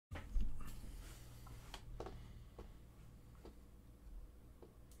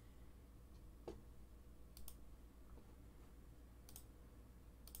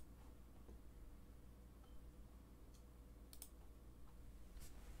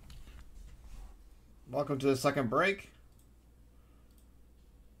Welcome to the second break.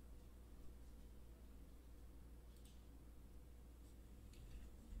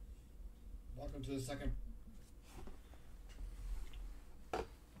 Welcome to the second.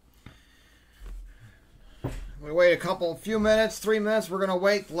 We wait a few minutes, 3 minutes. We're gonna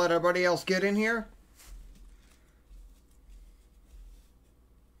wait to let everybody else get in here.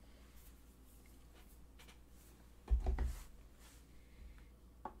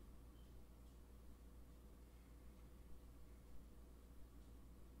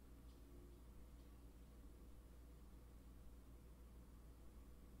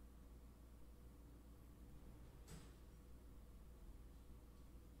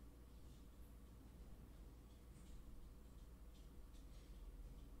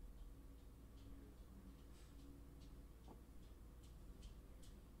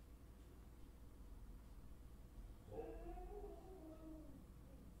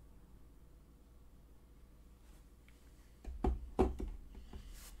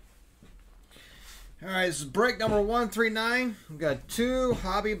 Alright, this is break number 139. We've got 2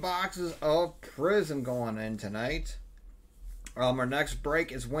 hobby boxes of Prizm going in tonight. Our next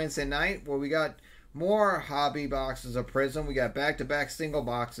break is Wednesday night, where we got more hobby boxes of Prizm. We got back-to-back single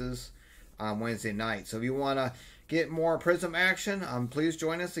boxes on Wednesday night. So if you want to get more Prizm action, please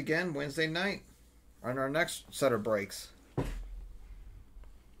join us again Wednesday night on our next set of breaks.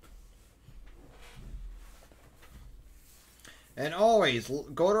 And always,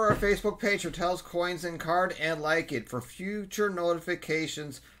 go to our Facebook page, Hotels, Coins, and Card, and like it for future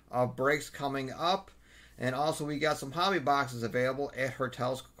notifications of breaks coming up. And also, we got some hobby boxes available at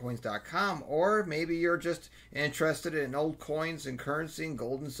hotelscoins.com. Or maybe you're just interested in old coins and currency and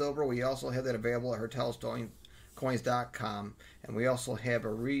gold and silver. We also have that available at hotelscoins.com. And we also have a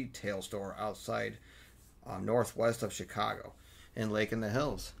retail store outside northwest of Chicago in Lake in the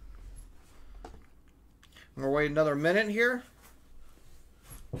Hills. I'm going to wait another minute here.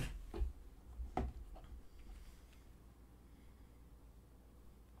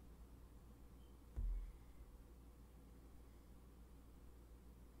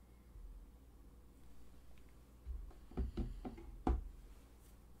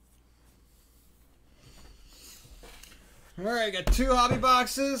 Alright, I got 2 hobby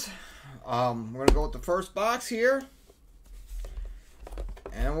boxes. We're going to go with the first box here.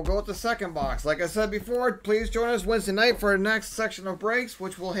 And we'll go with the second box. Like I said before, please join us Wednesday night for our next section of breaks,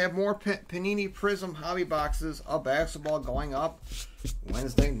 which will have more Panini Prizm hobby boxes of basketball going up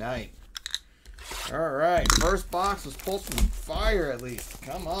Wednesday night. Alright, first box. Let's pull some fire at least.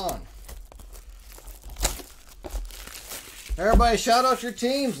 Come on. Everybody shout out your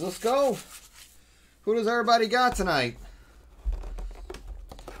teams. Let's go. Who does everybody got tonight?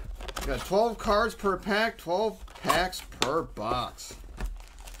 We got 12 cards per pack, 12 packs per box.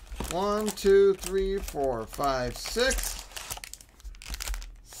 1, 2, 3, 4, 5, 6,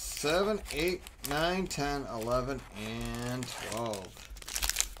 7, 8, 9, 10, 11, and 12.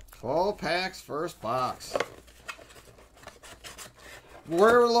 12 packs, first box.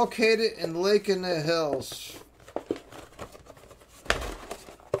 We're located in Lake in the Hills,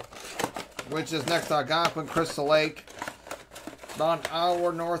 which is next to Algonquin Crystal Lake, about an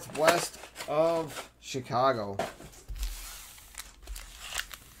hour northwest of Chicago.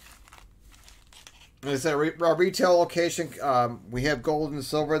 Like I said, our retail location, we have gold and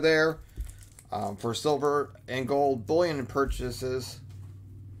silver there for silver and gold bullion purchases,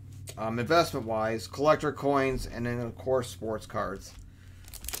 investment-wise, collector coins, and then, of course, sports cards.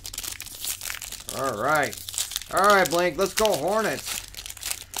 All right, Blink, let's go Hornets.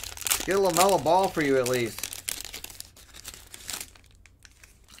 Get a LaMelo Ball for you at least.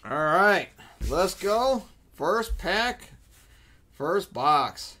 Alright, let's go. First pack, first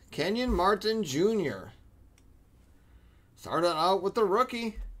box. Kenyon Martin Jr. Started out with the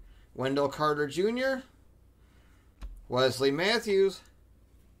rookie. Wendell Carter Jr. Wesley Matthews.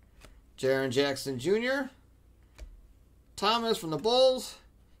 Jaren Jackson Jr. Thomas from the Bulls.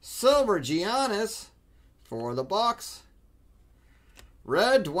 Silver Giannis for the Bucks.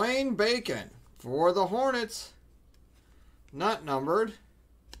 Red Dwayne Bacon for the Hornets. Not numbered.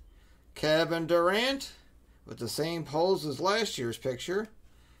 Kevin Durant with the same pose as last year's picture.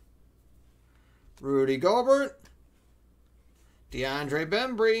 Rudy Gobert. DeAndre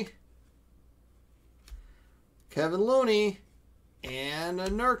Bembry. Kevin Looney. And a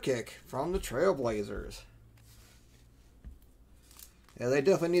Nurkic from the Trailblazers. Yeah, they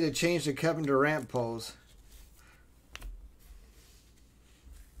definitely need to change the Kevin Durant pose.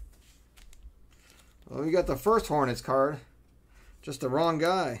 Well, we got the first Hornets card. Just the wrong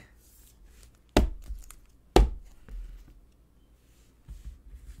guy.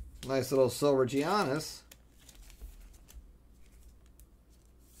 Nice little silver Giannis.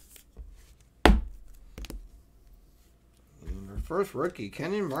 And our first rookie,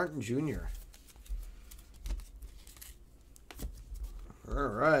 Kenyon Martin Jr. All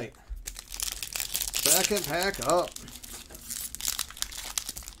right. Second pack up.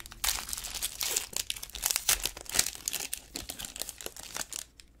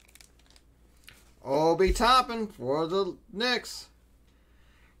 Obi Toppin for the Knicks.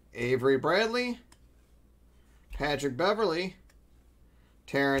 Avery Bradley. Patrick Beverly.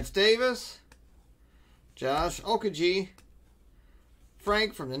 Terrence Davis. Josh Okogie.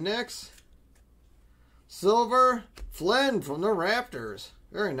 Frank from the Knicks. Silver Flynn from the Raptors.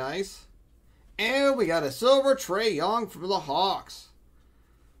 Very nice. And we got a silver Trae Young from the Hawks.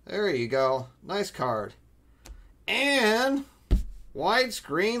 There you go. Nice card. And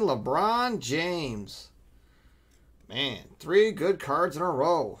widescreen LeBron James. Man, 3 good cards in a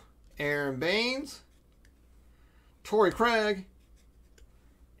row. Aaron Baines, Torrey Craig,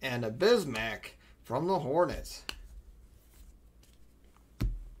 and a Bismack from the Hornets.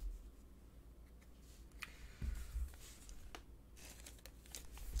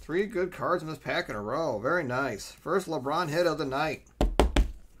 Three good cards in this pack in a row. Very nice. First LeBron hit of the night.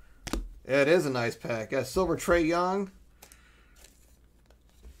 It is a nice pack. Got silver Trae Young.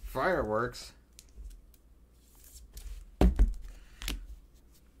 Fireworks.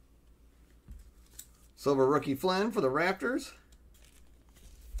 Silver rookie Flynn for the Raptors.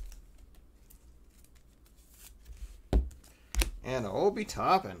 And Obi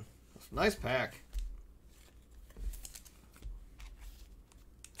Toppin. Nice pack.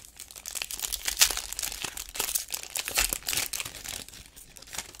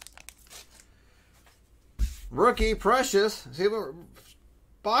 Rookie Precious. See,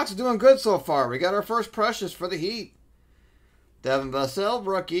 box is doing good so far. We got our first Precious for the Heat. Devin Vassell,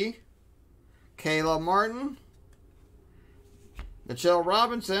 rookie. Caleb Martin. Mitchell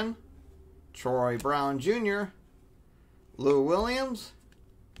Robinson. Troy Brown Jr. Lou Williams.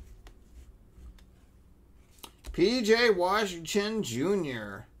 P.J. Washington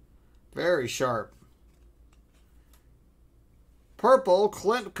Jr. Very sharp. Purple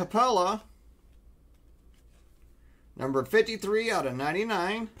Clint Capella. Number 53 out of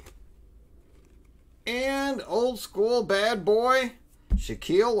 99. And old school bad boy,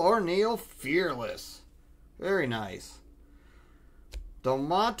 Shaquille O'Neal Fearless. Very nice.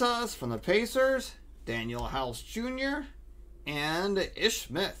 Domantas from the Pacers. Daniel House Jr. And Ish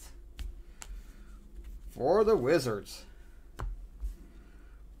Smith for the Wizards.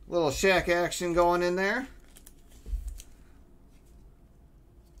 Little Shaq action going in there.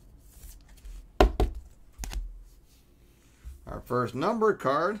 Our first numbered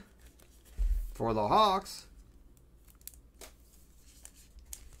card for the Hawks.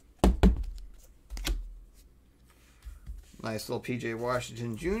 Nice little P.J.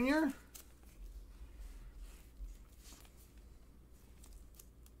 Washington Jr.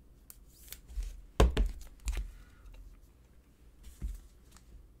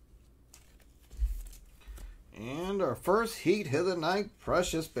 And our first Heat hit of the night,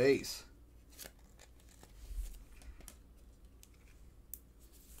 Precious Base.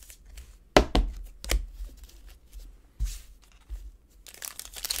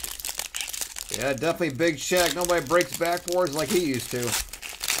 Yeah, definitely big Shaq. Nobody breaks backboards like he used to.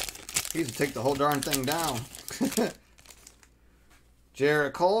 He used to take the whole darn thing down.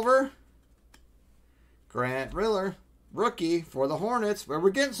 Jarrett Culver. Grant Riller. Rookie for the Hornets. But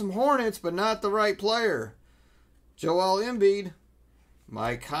we're getting some Hornets, but not the right player. Joel Embiid.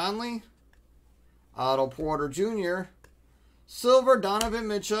 Mike Conley. Otto Porter Jr. Silver Donovan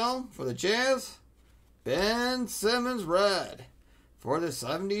Mitchell for the Jazz. Ben Simmons red for the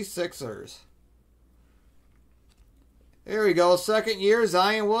 76ers. There we go. Second year,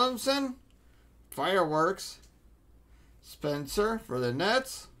 Zion Williamson. Fireworks. Spencer for the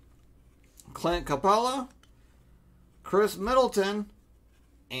Nets. Clint Capella. Chris Middleton.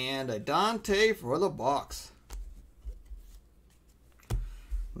 And a Dante for the Bucks.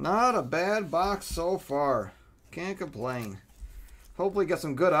 Not a bad box so far. Can't complain. Hopefully get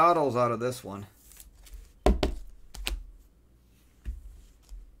some good autos out of this one.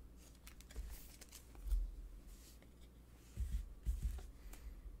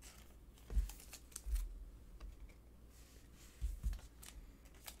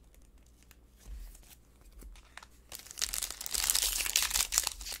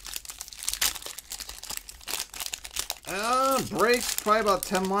 Breaks probably about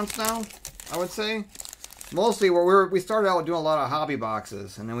 10 months now, I would say. Mostly where we started out doing a lot of hobby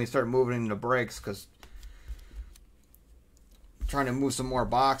boxes, and then we started moving into breaks because trying to move some more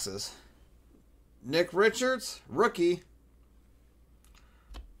boxes. Nick Richards, rookie.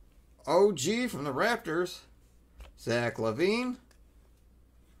 OG from the Raptors. Zach LaVine.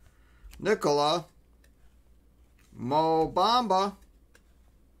 Nikola. Mo Bamba.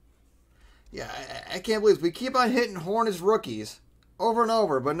 Yeah, I can't believe it. We keep on hitting Hornets rookies over and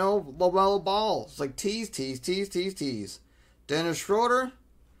over, but no LaMelo Ball. It's like tease. Dennis Schroeder.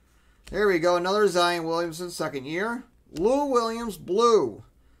 There we go. Another Zion Williamson second year. Lou Williams blue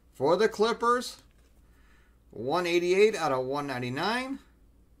for the Clippers. 188 out of 199.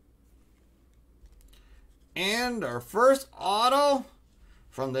 And our first auto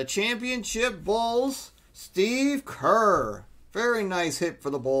from the championship Bulls, Steve Kerr. Very nice hit for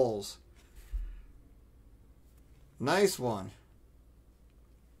the Bulls. Nice one.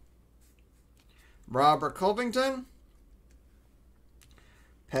 Robert Covington.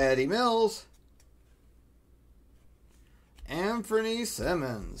 Patty Mills. Anthony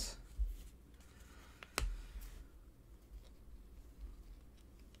Simmons.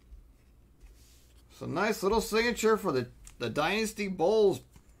 So nice little signature for the Dynasty Bulls,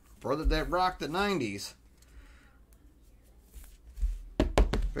 brother that rocked the 90s.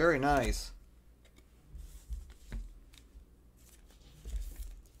 Very nice.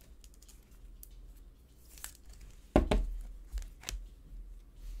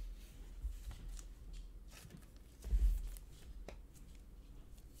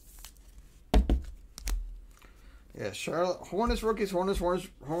 Yeah, Charlotte Hornets rookies, Hornets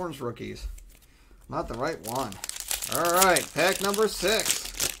rookies. Not the right one. All right, pack number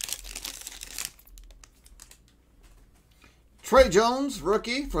 6. Trey Jones,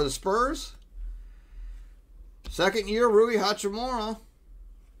 rookie for the Spurs. Second year, Rui Hachimura.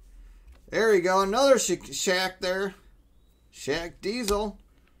 There you go, another Shaq there. Shaq Diesel.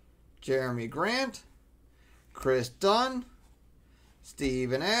 Jeremy Grant. Chris Dunn.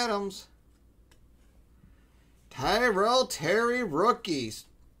 Steven Adams. Tyrell Terry, rookies.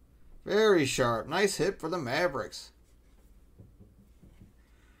 Very sharp. Nice hit for the Mavericks.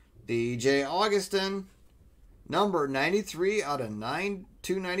 DJ Augustin. Number 93 out of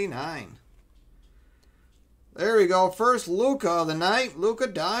 299. There we go. First Luka of the night. Luka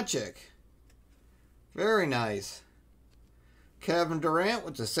Doncic. Very nice. Kevin Durant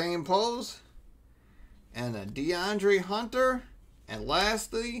with the same pose. And a DeAndre Hunter. And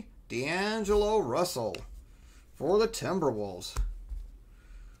lastly, D'Angelo Russell for the Timberwolves.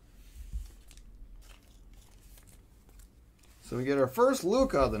 So we get our first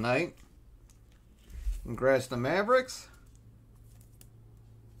Luka of the night. Congrats to the Mavericks.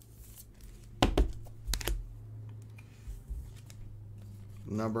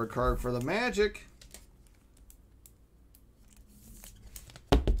 Number card for the Magic.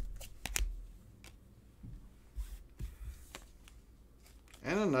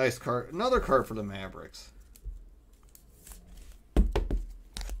 And a nice card, another card for the Mavericks.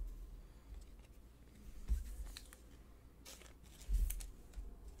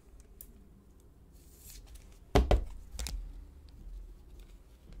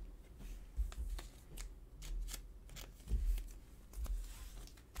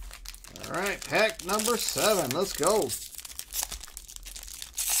 All right, pack number 7. Let's go.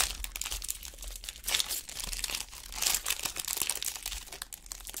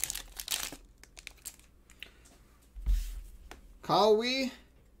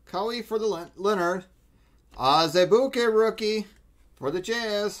 Kawhi for the Leonard. Azubuike rookie for the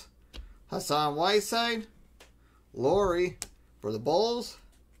Jazz. Hassan Whiteside. Laurie for the Bulls.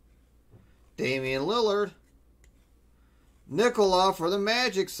 Damian Lillard. Nikola for the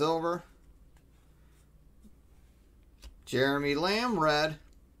Magic silver. Jeremy Lamb red.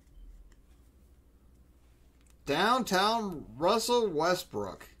 Downtown Russell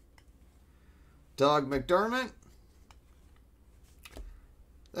Westbrook. Doug McDermott.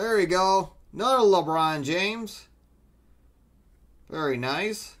 There you go. Another LeBron James. Very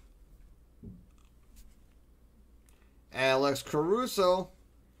nice. Alex Caruso.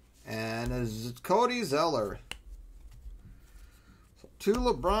 And Cody Zeller. So 2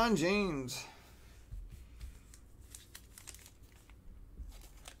 LeBron James.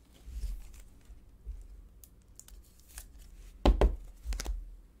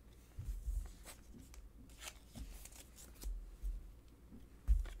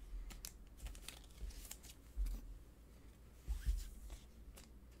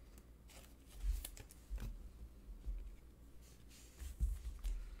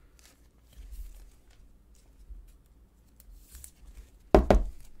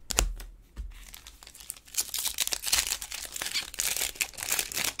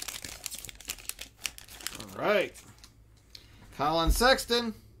 Right. Colin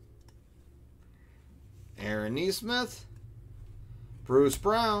Sexton, Aaron Nesmith, Bruce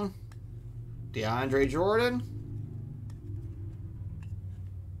Brown, DeAndre Jordan,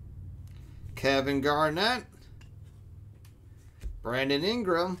 Kevin Garnett, Brandon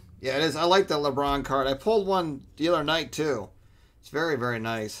Ingram. Yeah, it is. I like the LeBron card. I pulled one the other night, too. It's very, very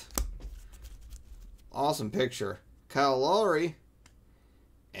nice. Awesome picture. Kyle Lowry.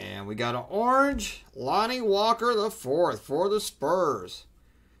 And we got an orange Lonnie Walker the 4th for the Spurs.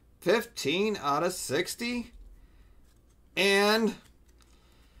 15 out of 60. And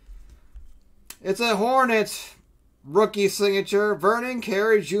it's a Hornets rookie signature, Vernon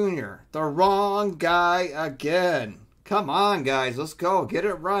Carey Jr. The wrong guy again. Come on, guys. Let's go. Get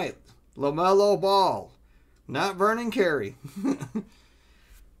it right. LaMelo Ball. Not Vernon Carey.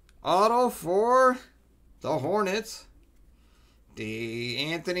 Auto for the Hornets.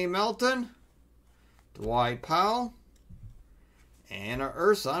 Anthony Melton. Dwight Powell. And an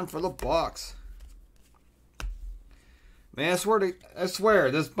Urson for the Bucks. Man, I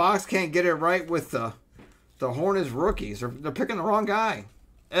swear, this box can't get it right with the Hornets rookies. They're picking the wrong guy.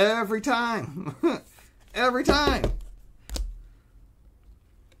 Every time. Every time.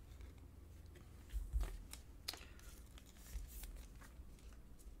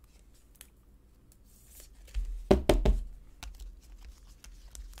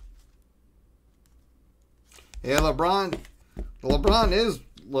 Yeah, LeBron is...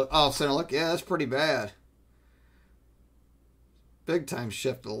 Oh, center look. Yeah, that's pretty bad. Big time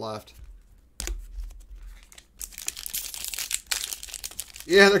shift to the left.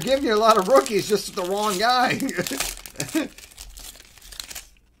 Yeah, they're giving you a lot of rookies, just the wrong guy.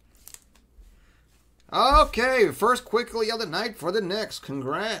 Okay, first quickly of the night for the Knicks.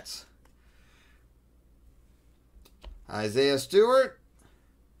 Congrats. Isaiah Stewart.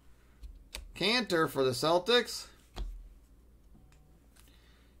 Cantor for the Celtics.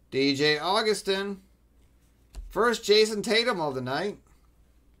 DJ Augustin. First Jason Tatum of the night.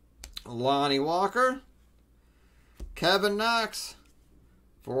 Lonnie Walker. Kevin Knox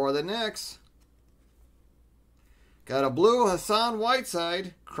for the Knicks. Got a blue Hassan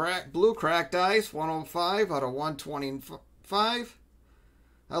Whiteside. Blue cracked ice. 105 out of 125.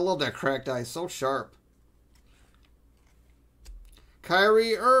 I love that cracked ice. So sharp.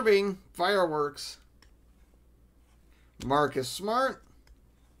 Kyrie Irving. Fireworks. Marcus Smart.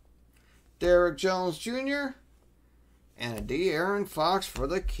 Derrick Jones Jr. And a De'Aaron Fox for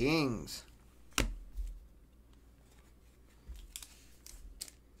the Kings.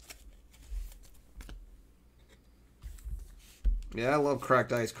 Yeah, I love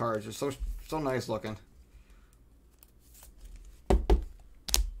cracked ice cards. They're so nice looking.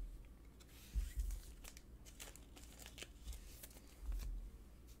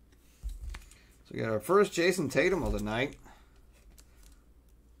 So we got our first Jason Tatum of the night.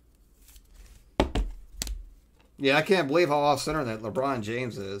 Yeah, I can't believe how off-center that LeBron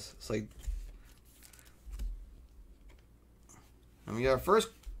James is. It's like... And we got our first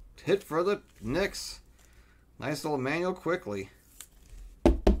hit for the Knicks. Nice little Manuel Quickly.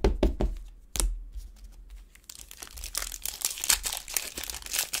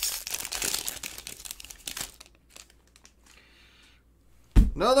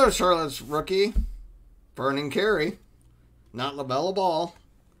 Another Charlotte's rookie, Vernon Carey, not LaMelo Ball.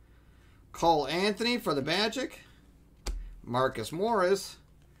 Cole Anthony for the Magic. Marcus Morris.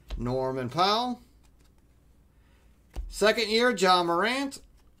 Norman Powell. Second year, John Morant.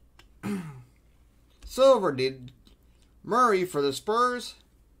 Silver did Murray for the Spurs.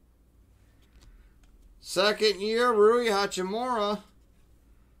 Second year, Rui Hachimura.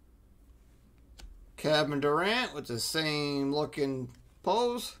 Kevin Durant with the same looking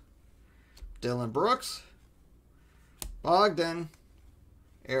pose. Dylan Brooks. Bogdan.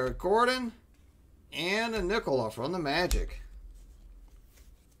 Eric Gordon. And a Nikola from the Magic.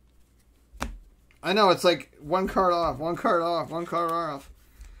 I know, it's like one card off, one card off, one card off.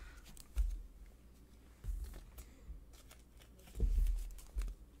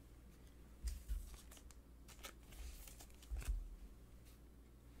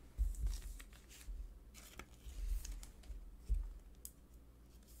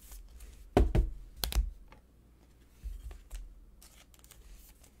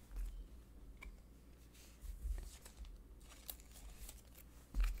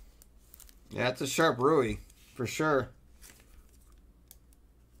 Yeah, it's a sharp Rui, for sure.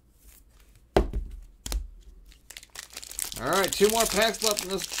 Alright, 2 more packs left in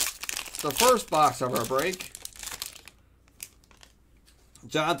the first box of our break.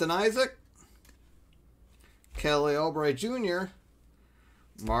 Jonathan Isaac. Kelly Oubre Jr.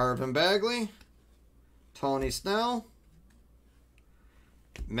 Marvin Bagley. Tony Snell.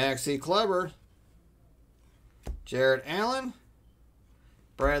 Maxie Kleber, Jared Allen,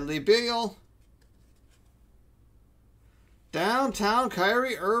 Bradley Beal, Downtown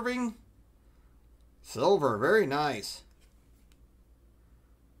Kyrie Irving, silver, very nice.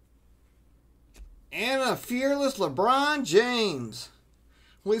 And a fearless LeBron James.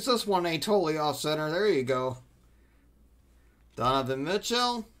 At least this one ain't totally off center. There you go. Donovan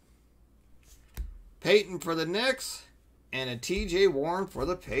Mitchell, Peyton for the Knicks, and a TJ Warren for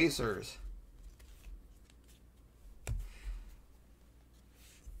the Pacers.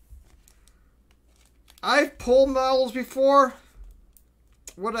 I've pulled models before.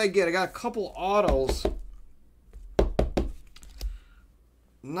 What did I get? I got a couple autos.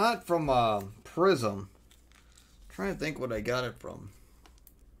 Not from Prizm. I'm trying to think what I got it from.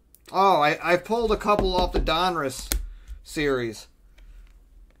 Oh, I pulled a couple off the Donruss series.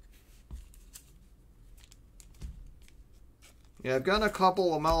 Yeah, I've gotten a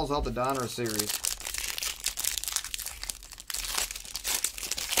couple of models off the Donruss series.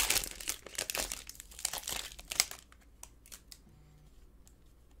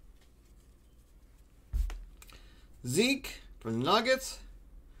 Zeke from the Nuggets,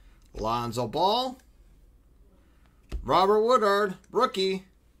 Lonzo Ball, Robert Woodard, rookie,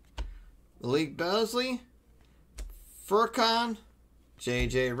 Malik Beasley, Furkan,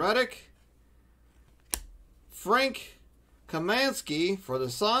 JJ Redick, Frank Kaminsky for the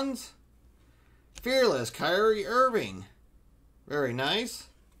Suns, fearless Kyrie Irving, very nice,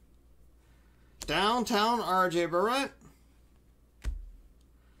 Downtown RJ Barrett,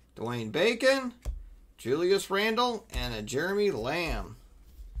 Dwayne Bacon, Julius Randle, and a Jeremy Lamb.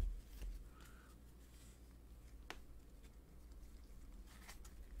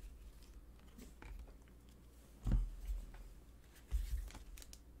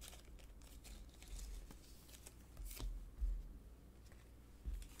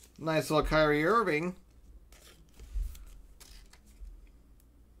 Nice little Kyrie Irving.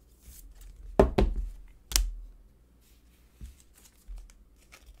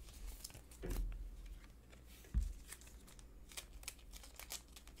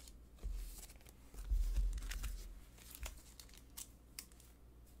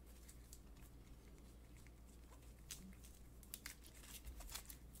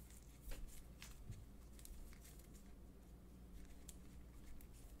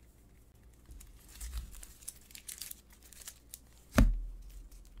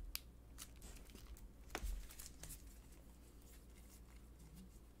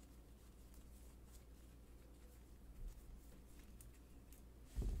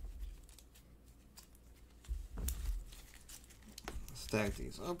 Stack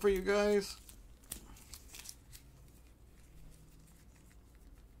these up for you guys.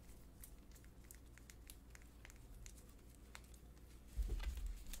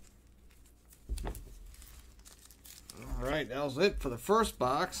 All right, that was it for the first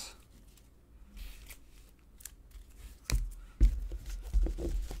box.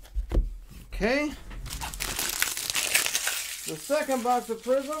 Okay. The second box of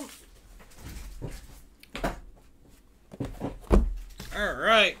Prizm. All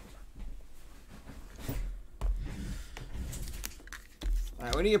right. All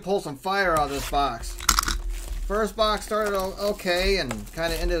right, we need to pull some fire out of this box. First box started okay and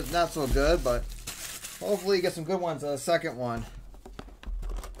kind of ended not so good, but hopefully you get some good ones in the second one.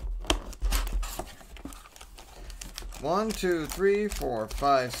 1, 2, 3, 4,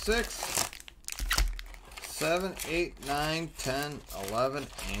 5, 6, 7, 8, 9, 10, 11,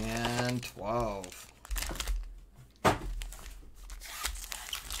 and 12.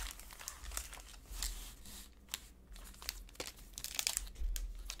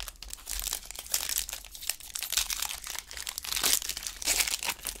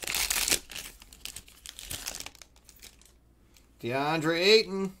 DeAndre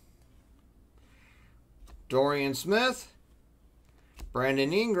Ayton, Dorian Smith,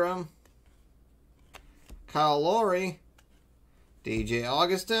 Brandon Ingram, Kyle Lowry, DJ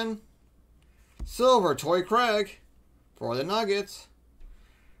Augustin, silver Torrey Craig for the Nuggets,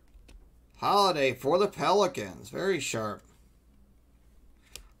 Holiday for the Pelicans, very sharp,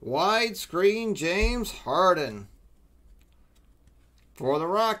 widescreen James Harden for the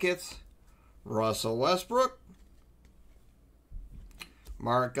Rockets, Russell Westbrook,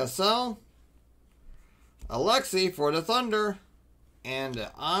 Mark Gasol, Alexi for the Thunder, and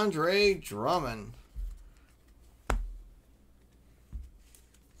Andre Drummond.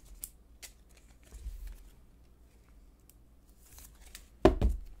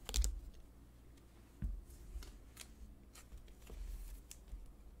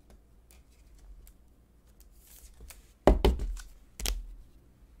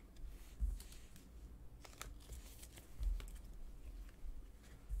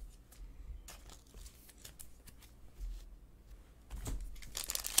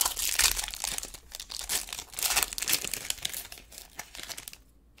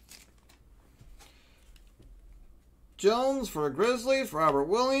 Jones for the Grizzlies. Robert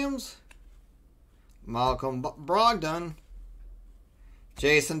Williams. Malcolm Brogdon.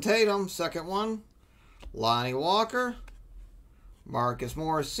 Jason Tatum, second one. Lonnie Walker. Marcus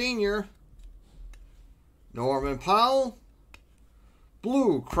Morris Sr. Norman Powell.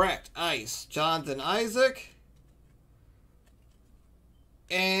 Blue Cracked Ice, Jonathan Isaac.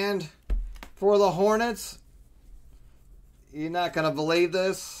 And for the Hornets, you're not going to believe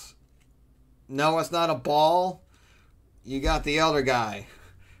this. No, it's not a ball. You got the other guy.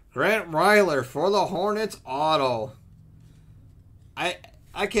 Grant Ryler for the Hornets auto. I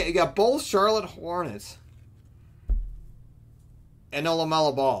can't. You got both Charlotte Hornets. And no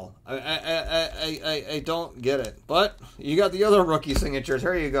LaMelo Ball. I don't get it. But you got the other rookie signatures.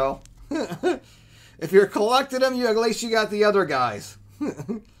 Here you go. If you're collecting them, at least you got the other guys.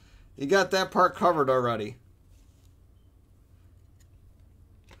 You got that part covered already.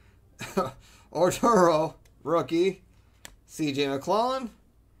 Orturo, rookie. CJ McClellan.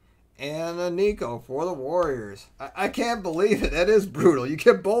 And Nico for the Warriors. I can't believe it. That is brutal. You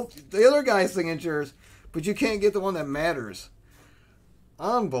get both the other guys' signatures, but you can't get the one that matters.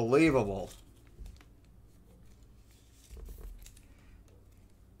 Unbelievable.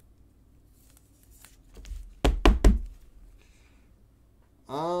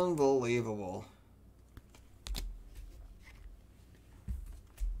 Unbelievable.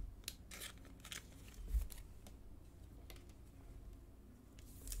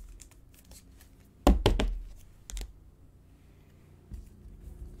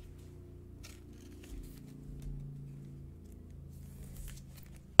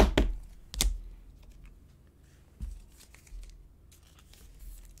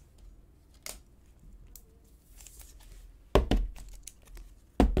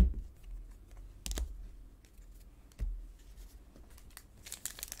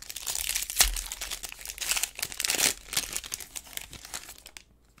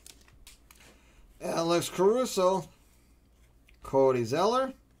 Alex Caruso, Cody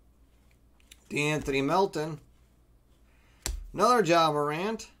Zeller, D'Anthony Melton, another Ja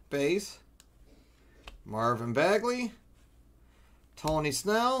Morant, base, Marvin Bagley, Tony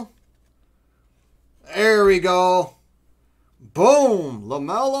Snell. There we go. Boom!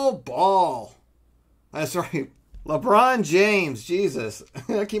 LaMelo Ball. That's right. LeBron James. Jesus.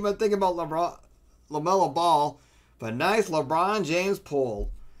 I keep on thinking about LaMelo Ball. But nice LeBron James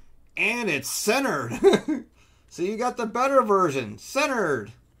pull. And it's centered. So you got the better version.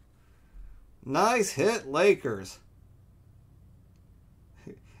 Centered. Nice hit, Lakers.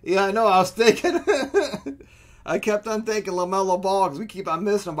 Yeah, I know. I was thinking. I kept on thinking LaMelo Ball because we keep on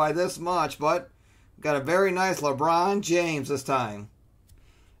missing him by this much. But got a very nice LeBron James this time.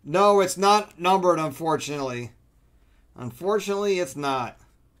 No, it's not numbered, unfortunately. Unfortunately, it's not.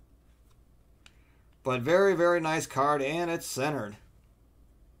 But very, very nice card, and it's centered.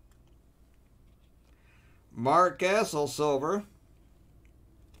 Mark Gasol, silver.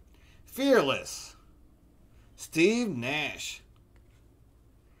 Fearless. Steve Nash.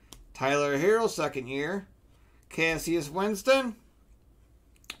 Tyler Hero, second year. Cassius Winston.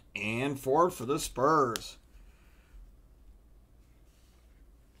 And Ford for the Spurs.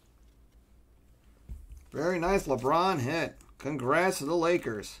 Very nice LeBron hit. Congrats to the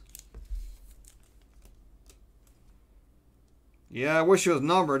Lakers. Yeah, I wish it was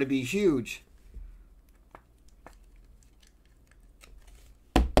numbered. It'd be huge.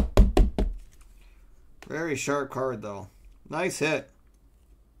 Very sharp card, though. Nice hit.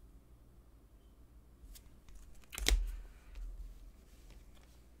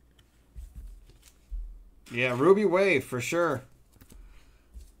 Yeah, Ruby Wave for sure.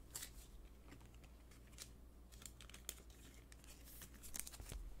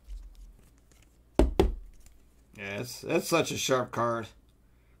 Yeah, that's such a sharp card.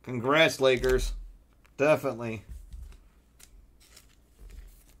 Congrats, Lakers. Definitely.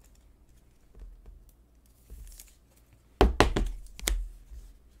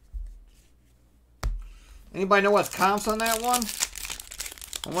 Anybody know what's comps on that one?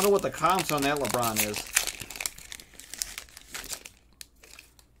 I wonder what the comps on that LeBron is.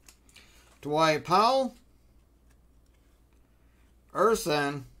 Dwight Powell.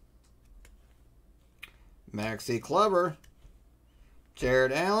 Ursan. Maxi Kleber.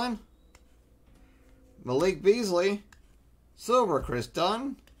 Jared Allen. Malik Beasley. Silver Chris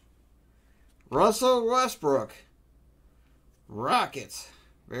Dunn. Russell Westbrook. Rockets.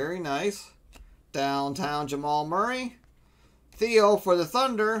 Very nice. Downtown Jamal Murray. Theo for the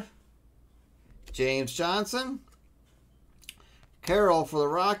Thunder. James Johnson. Carroll for the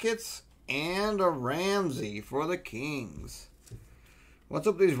Rockets. And a Ramsey for the Kings. What's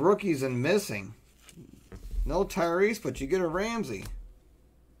up with these rookies and missing? No Tyrese, but you get a Ramsey.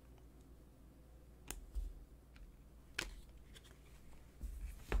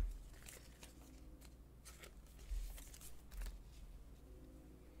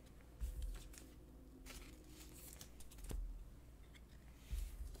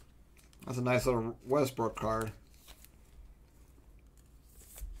 That's a nice little Westbrook card.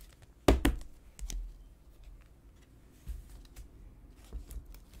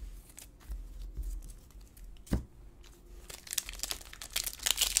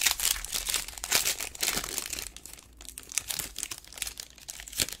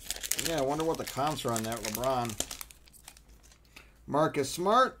 Yeah, I wonder what the comps are on that LeBron. Marcus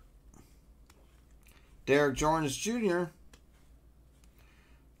Smart. Derek Jones Jr.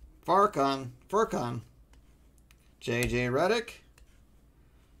 Furkan. J.J. Redick.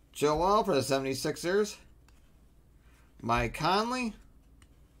 Joel for the 76ers. Mike Conley.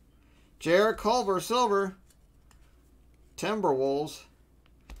 Jarrett Culver Silver. Timberwolves.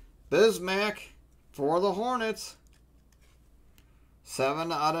 Bismack for the Hornets.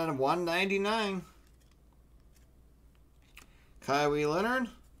 7 out of 199. Kawhi Leonard.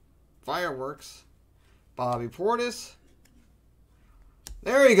 Fireworks. Bobby Portis.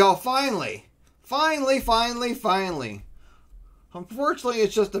 There you go, finally. Finally. Unfortunately,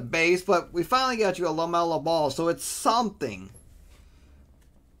 it's just a base, but we finally got you a LaMelo Ball, so it's something.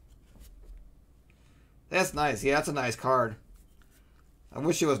 That's nice. Yeah, that's a nice card. I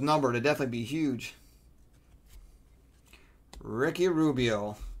wish it was numbered. It'd definitely be huge. Ricky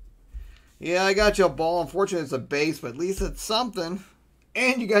Rubio. Yeah, I got you a Ball. Unfortunately, it's a base, but at least it's something.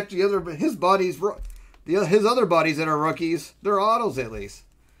 And you got his other buddies that are rookies. They're autos at least.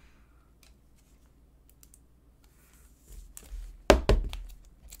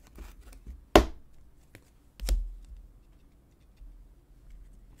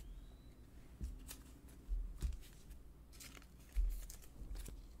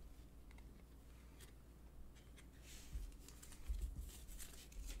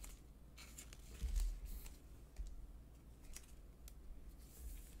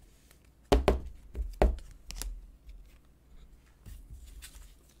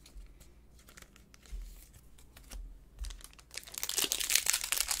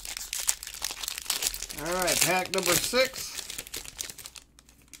 Alright, pack number 6.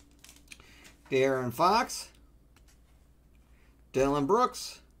 De'Aaron Fox. Dylan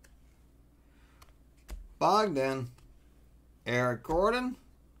Brooks. Bogdan. Eric Gordon.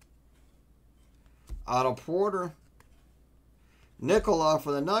 Otto Porter. Nikola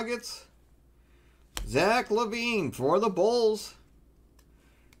for the Nuggets. Zach LaVine for the Bulls.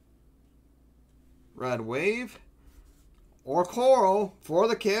 Red Wave. Okoro for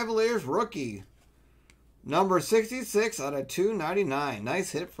the Cavaliers rookie. Number 66 out of 299.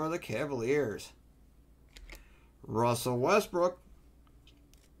 Nice hit for the Cavaliers. Russell Westbrook.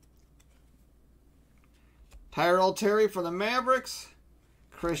 Tyrell Terry for the Mavericks.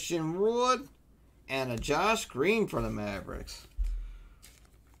 Christian Wood. And a Josh Green for the Mavericks.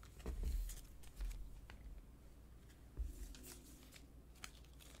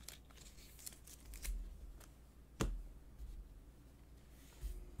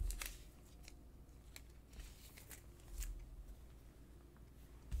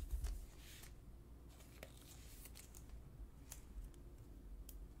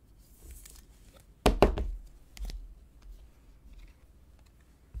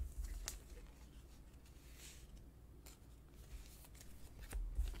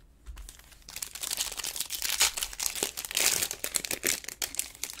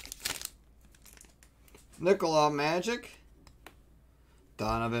 Nikola Magic.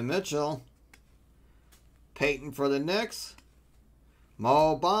 Donovan Mitchell. Peyton for the Knicks.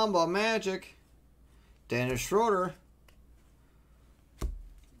 Mo Bamba Magic. Dennis Schroeder.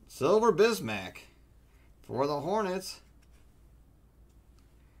 Silver Bismack for the Hornets.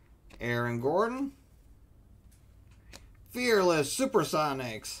 Aaron Gordon. Fearless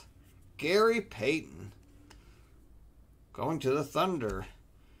Supersonics. Gary Payton. Going to the Thunder.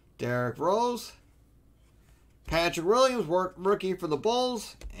 Derrick Rose. Patrick Williams, rookie for the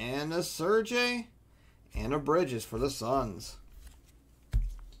Bulls. And a Serge. And a Bridges for the Suns.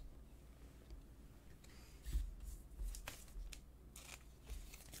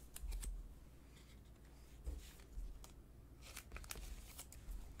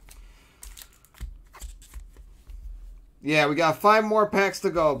 Yeah, we got 5 more packs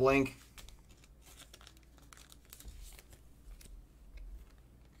to go, Blink.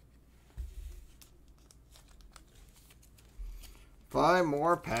 Five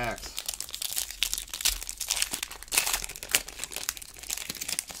more packs.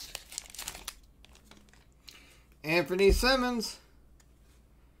 Anthony Simmons,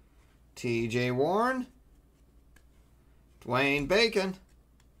 T.J. Warren, Dwayne Bacon,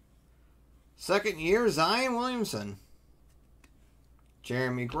 second year Zion Williamson,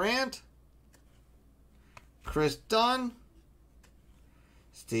 Jeremy Grant, Chris Dunn,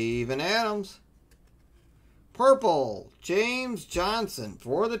 Steven Adams, purple, James Johnson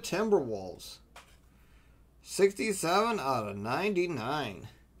for the Timberwolves, 67 out of 99.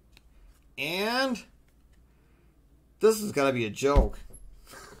 And this has got to be a joke.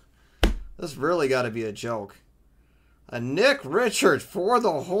 This really got to be a joke. A Nick Richards for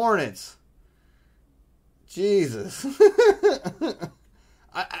the Hornets. Jesus.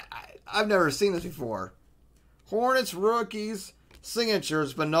 I've never seen this before. Hornets rookies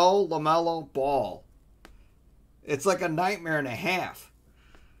signatures, but no LaMelo Ball. It's like a nightmare and a half.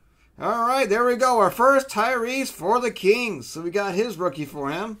 All right, there we go. Our first Tyrese for the Kings. So we got his rookie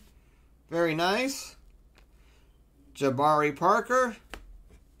for him. Very nice. Jabari Parker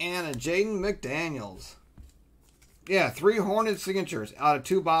and a Jaden McDaniels. Yeah, 3 Hornet signatures out of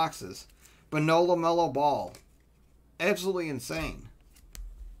 2 boxes, but no LaMelo Ball. Absolutely insane.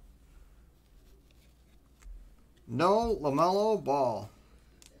 No LaMelo Ball.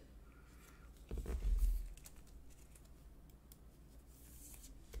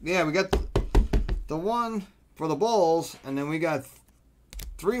 Yeah, we got the one for the Bulls, and then we got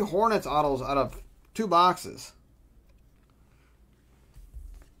 3 Hornets autos out of 2 boxes.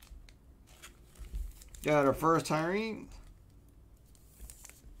 Got our first Tyrese.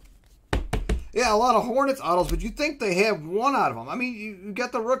 Yeah, a lot of Hornets autos, but you'd think they have 1 out of them. I mean, you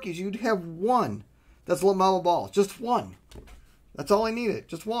got the rookies, you'd have 1. That's LaMelo Ball. Just 1. That's all I needed.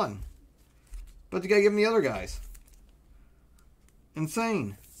 Just 1. But you gotta give them the other guys.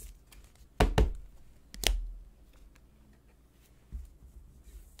 Insane.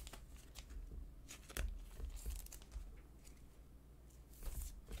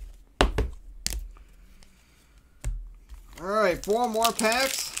 Alright, 4 more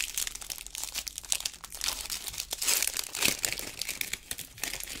packs.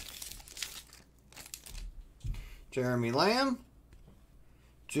 Jeremy Lamb,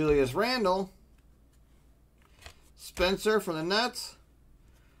 Julius Randle, Spencer for the Nets,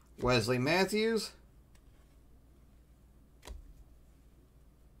 Wesley Matthews,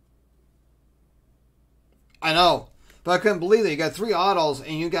 I know, but I couldn't believe it. You got 3 autos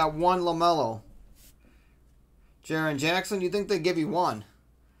and you got 1 LaMelo. Jaren Jackson, you think they give you 1?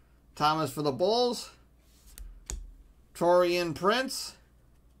 Thomas for the Bulls, Torian Prince,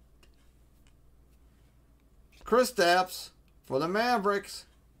 Kristaps for the Mavericks.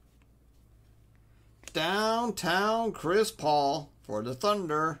 Downtown Chris Paul for the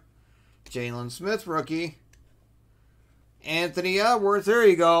Thunder. Jalen Smith rookie. Anthony Edwards, there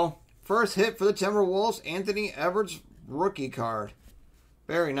you go. First hit for the Timberwolves. Anthony Edwards rookie card.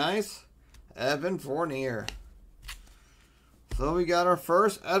 Very nice. Evan Fournier. So we got our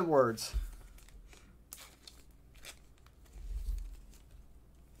first Edwards.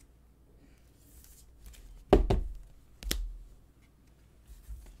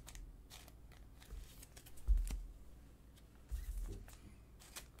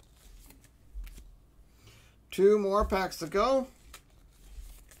 Two more packs to go.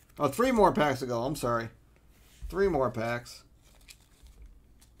 Oh, 3 more packs to go. I'm sorry. 3 more packs.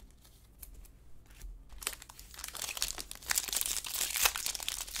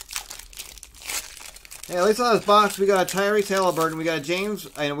 Hey, at least on this box, we got a Tyrese Halliburton, we got a James,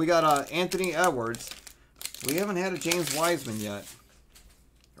 and we got a Anthony Edwards. We haven't had a James Wiseman yet.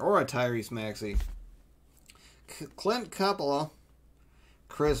 Or a Tyrese Maxey. Clint Capela.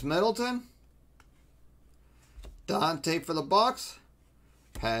 Chris Middleton. Dante for the Bucks.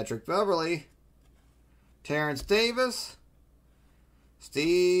 Patrick Beverly. Terrence Davis.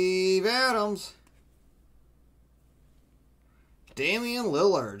 Steve Adams. Damian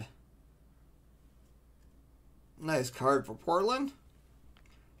Lillard. Nice card for Portland.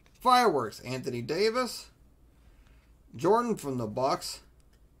 Fireworks, Anthony Davis. Jordan from the Bucks.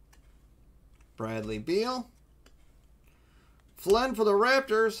 Bradley Beal. Flynn for the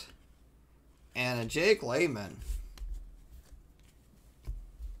Raptors. And a Jake Layman.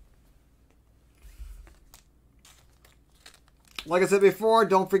 Like I said before,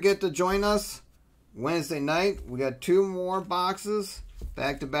 don't forget to join us Wednesday night. We got 2 more boxes,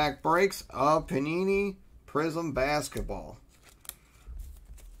 back-to-back breaks of Panini Prizm Basketball.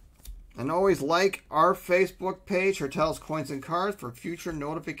 And always like our Facebook page, Hertel's Coins and Cards, for future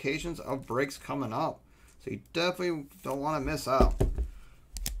notifications of breaks coming up. So you definitely don't want to miss out.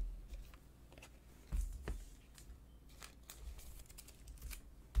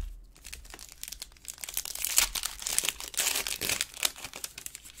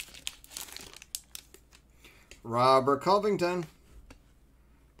 Robert Covington,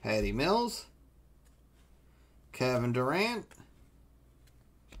 Patty Mills, Kevin Durant,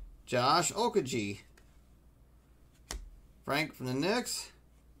 Josh Okogie, Frank from the Knicks,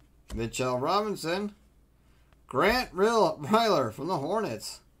 Mitchell Robinson, Grant Ryler from the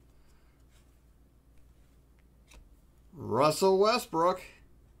Hornets, Russell Westbrook,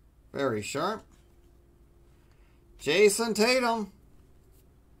 very sharp, Jason Tatum,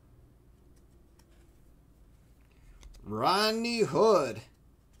 Rodney Hood.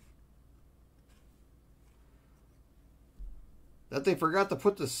 That they forgot to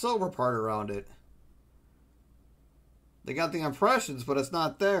put the silver part around it. They got the impressions, but it's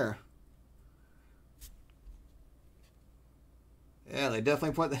not there. Yeah, they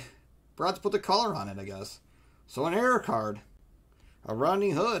definitely forgot to put the color on it, I guess. So an error card. A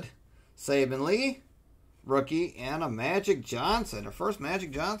Rodney Hood. Saban Lee, rookie, and a Magic Johnson. A first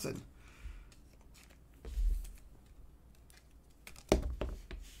Magic Johnson.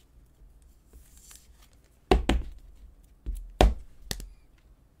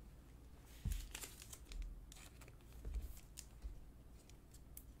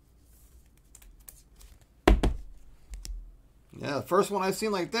 Yeah, the first one I've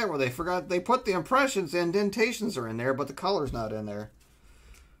seen like that where they put the impressions, the indentations are in there, but the color's not in there.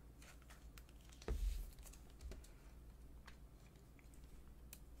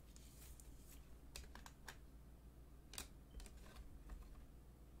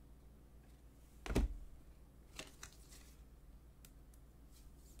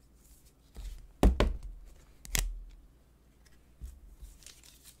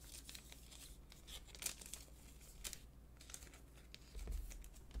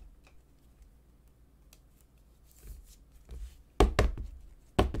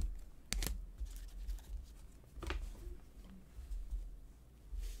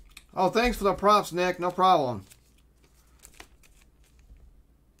 Oh, thanks for the props, Nick. No problem.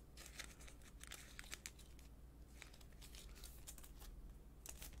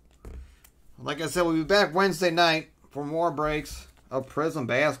 Like I said, we'll be back Wednesday night for more breaks of Prizm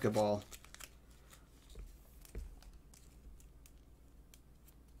basketball.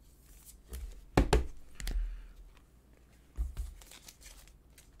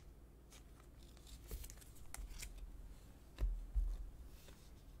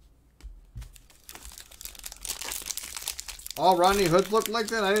 All Rodney Hoods look like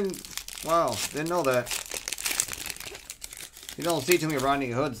that? Wow, didn't know that. You don't see too many Rodney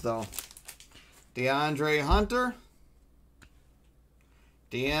Hoods, though. DeAndre Hunter.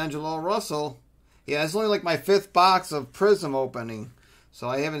 D'Angelo Russell. Yeah, it's only like my 5th box of Prizm opening. So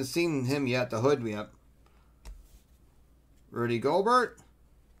I haven't seen him yet, the hood yet. Rudy Gobert.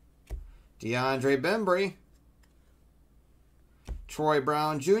 DeAndre Bembry. Troy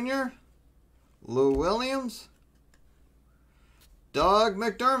Brown Jr. Lou Williams. Doug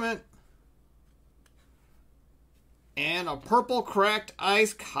McDermott. And a purple cracked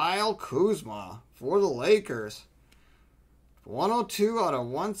ice Kyle Kuzma for the Lakers. 102 out of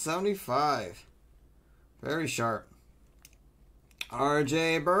 175. Very sharp.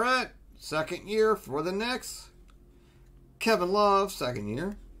 RJ Barrett, 2nd year for the Knicks. Kevin Love, 2nd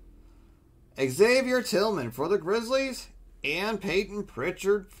year. Xavier Tillman for the Grizzlies. And Peyton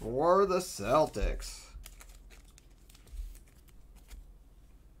Pritchard for the Celtics.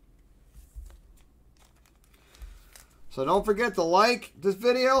 So don't forget to like this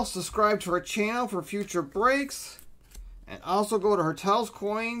video, subscribe to our channel for future breaks, and also go to Hertel's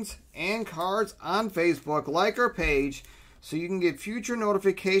Coins and Cards on Facebook. Like our page so you can get future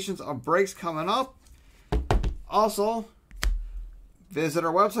notifications of breaks coming up. Also, visit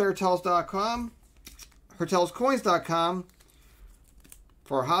our website, hertels.com, hertelscoins.com,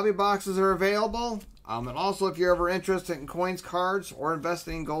 for hobby boxes are available. And also, if you're ever interested in coins, cards, or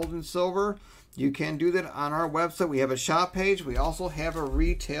investing in gold and silver, you can do that on our website. We have a shop page. We also have a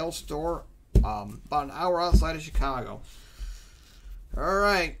retail store about an hour outside of Chicago. All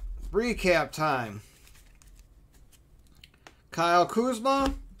right, recap time. Kyle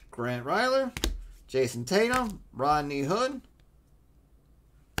Kuzma, Grant Ryler, Jason Tatum, Rodney Hood,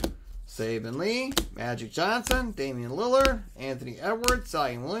 Saban Lee, Magic Johnson, Damian Lillard, Anthony Edwards,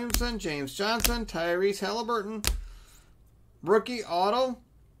 Zion Williamson, James Johnson, Tyrese Halliburton, rookie auto,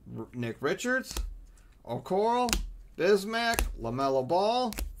 Nick Richards, Okoro, Bismack, LaMelo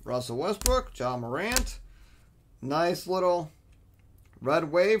Ball, Russell Westbrook, John Morant, nice little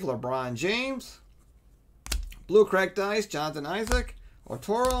red wave, LeBron James, blue cracked ice, Jonathan Isaac,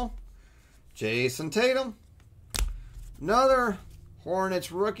 Otoro, Jason Tatum, another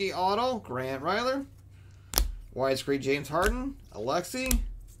Hornets rookie auto, Grant Ryler, widescreen James Harden, Alexi,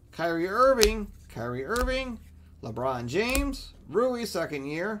 Kyrie Irving, LeBron James, Rui second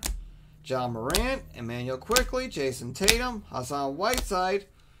year, John Morant, Emmanuel Quickly, Jason Tatum, Hassan Whiteside,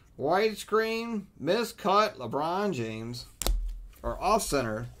 widescreen, miscut, LeBron James, or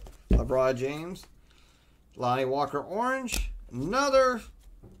off-center, LeBron James, Lonnie Walker Orange, another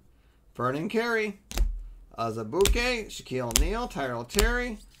Vernon Carey, Azubuike, Shaquille O'Neal, Tyrell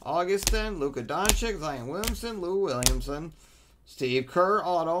Terry, Augustin, Luka Doncic, Zion Williamson, Lou Williamson, Steve Kerr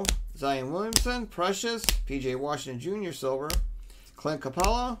Auto, Zion Williamson, Precious, PJ Washington Jr. Silver, Clint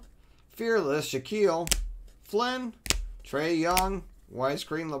Capella, Fearless, Shaquille, Flynn, Trae Young,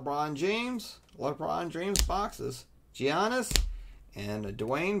 widescreen LeBron James boxes, Giannis, and a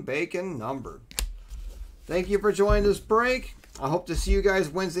Dwayne Bacon numbered. Thank you for joining this break. I hope to see you guys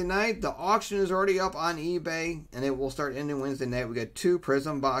Wednesday night. The auction is already up on eBay, and it will start ending Wednesday night. We got 2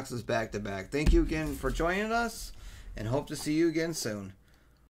 Prizm boxes back to back. Thank you again for joining us, and hope to see you again soon.